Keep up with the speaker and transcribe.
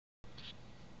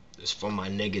It's for my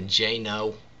nigga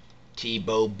J-No,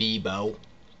 T-Bo, Bebo,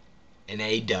 and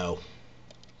A-Do.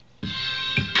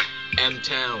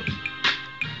 M-Town.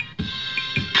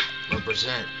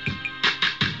 Represent.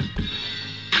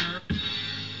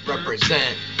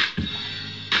 Represent.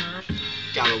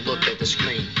 Gotta look at the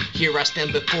screen. Here I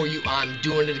stand before you, I'm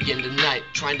doing it again tonight.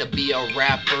 Trying to be a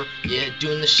rapper, yeah,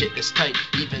 doing the shit that's tight.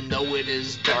 Even though it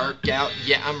is dark out,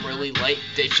 yeah, I'm really light.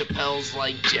 Dave Chappelle's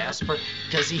like Jasper,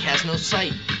 cause he has no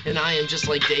sight. And I am just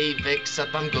like Dave,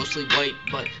 except I'm ghostly white.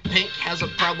 But Pink has a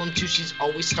problem too, she's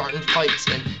always starting fights.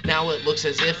 And now it looks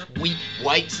as if we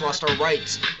whites lost our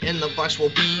rights. And the blacks will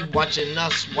be watching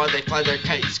us while they fly their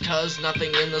kites. Cause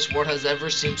nothing in this world has ever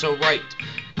seemed so right.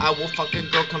 I will fuck a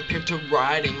girl compared to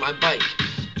riding my bike.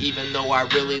 Even though I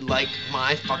really like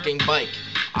my fucking bike,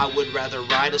 I would rather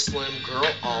ride a slim girl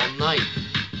all night.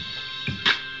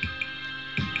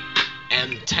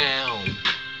 M-Town.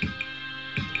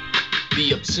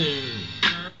 Be up soon.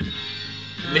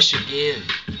 Michigan.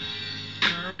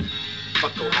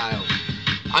 Fuck Ohio.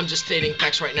 I'm just stating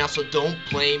facts right now, so don't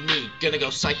blame me. Gonna go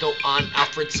psycho on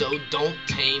Alfred, so don't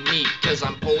tame me. Cause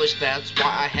I'm Polish, that's why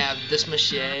I have this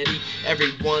machete.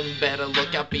 Everyone better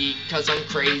look out because I'm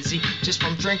crazy. Just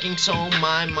from drinking, so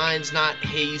my mind's not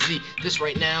hazy. This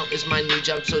right now is my new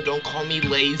job, so don't call me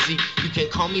lazy. You can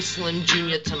call me Slim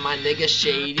Jr. to my nigga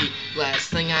Shady. Last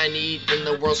thing I need in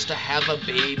the world's to have a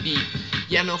baby.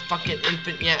 Yeah, no fucking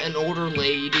infant, yeah, an older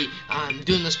lady. I'm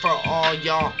doing this for all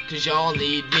y'all, cause y'all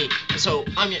need me. So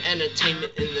I'm your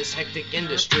entertainment in this hectic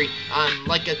industry. I'm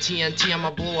like a TNT,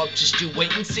 I'ma blow up, just you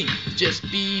wait and see. Just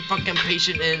be fucking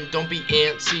patient and don't be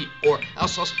antsy, or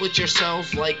else I'll split your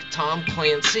cells like Tom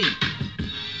Clancy.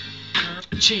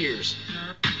 Cheers.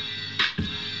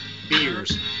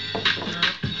 Beers.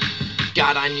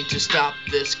 God, I need to stop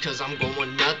this, cause I'm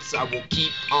going nuts. I will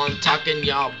keep on talking,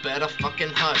 y'all better fucking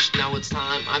hush. Now it's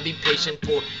time, I be patient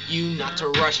for you not to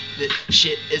rush. This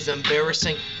shit is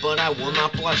embarrassing, but I will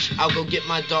not blush. I'll go get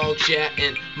my dogs, yeah,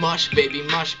 and mush, baby,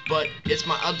 mush. But it's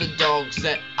my other dogs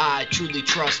that I truly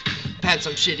trust. I've had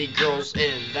some shitty girls,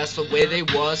 and that's the way they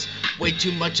was. Way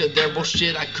too much of their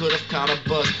bullshit, I could've caught a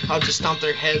buzz. I'll just stomp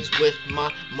their heads with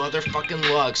my motherfucking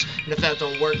lugs. And if that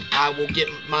don't work, I will get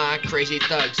my crazy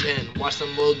thugs and watch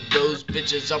them load those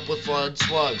bitches up with flood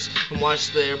slugs. And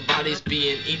watch their bodies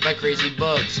being eaten by crazy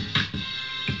bugs.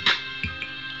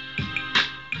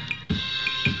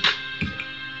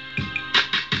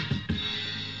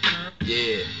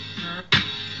 Yeah.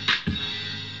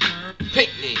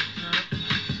 Picnic.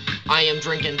 I am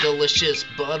drinking delicious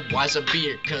Budweiser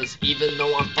beer, cause even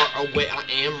though I'm far away, I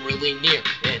am really near.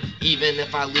 And even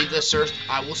if I leave this earth,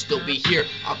 I will still be here.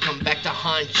 I'll come back to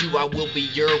haunt you, I will be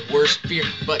your worst fear.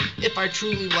 But if I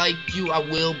truly like you, I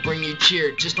will bring you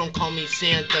cheer. Just don't call me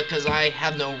Santa, cause I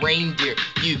have no reindeer.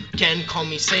 You can call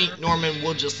me Saint Norman,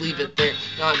 we'll just leave it there.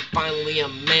 I'm finally a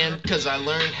man, cause I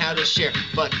learned how to share.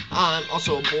 But I'm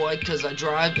also a boy, cause I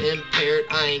drive impaired.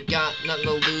 I ain't got nothing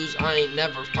to lose, I ain't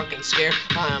never fucking scared.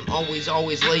 I'm always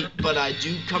late, but I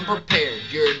do come prepared.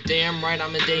 You're damn right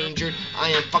I'm endangered, I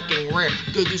am fucking rare.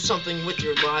 Go do something with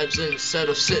your lives instead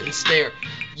of sit and stare.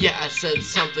 Yeah, I said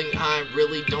something, I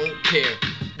really don't care.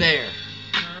 There.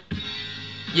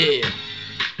 Yeah.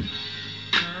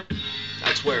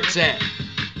 That's where it's at.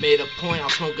 Made a point, I'll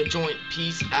smoke a joint,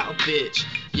 peace out, bitch.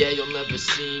 Yeah, you'll never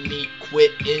see me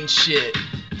quit in shit.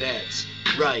 That's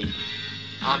right.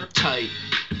 I'm tight.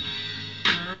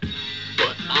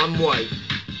 But I'm white.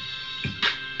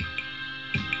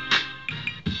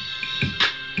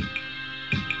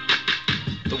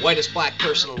 The whitest black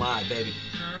person alive, baby.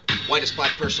 Whitest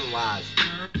black person alive.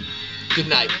 Good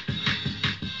night.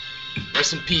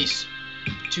 Rest in peace.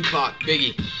 Tupac,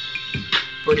 Biggie,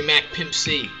 Bernie Mac, Pimp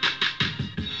C.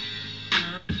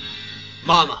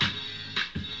 Mama.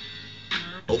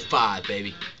 05,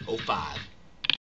 baby. 05.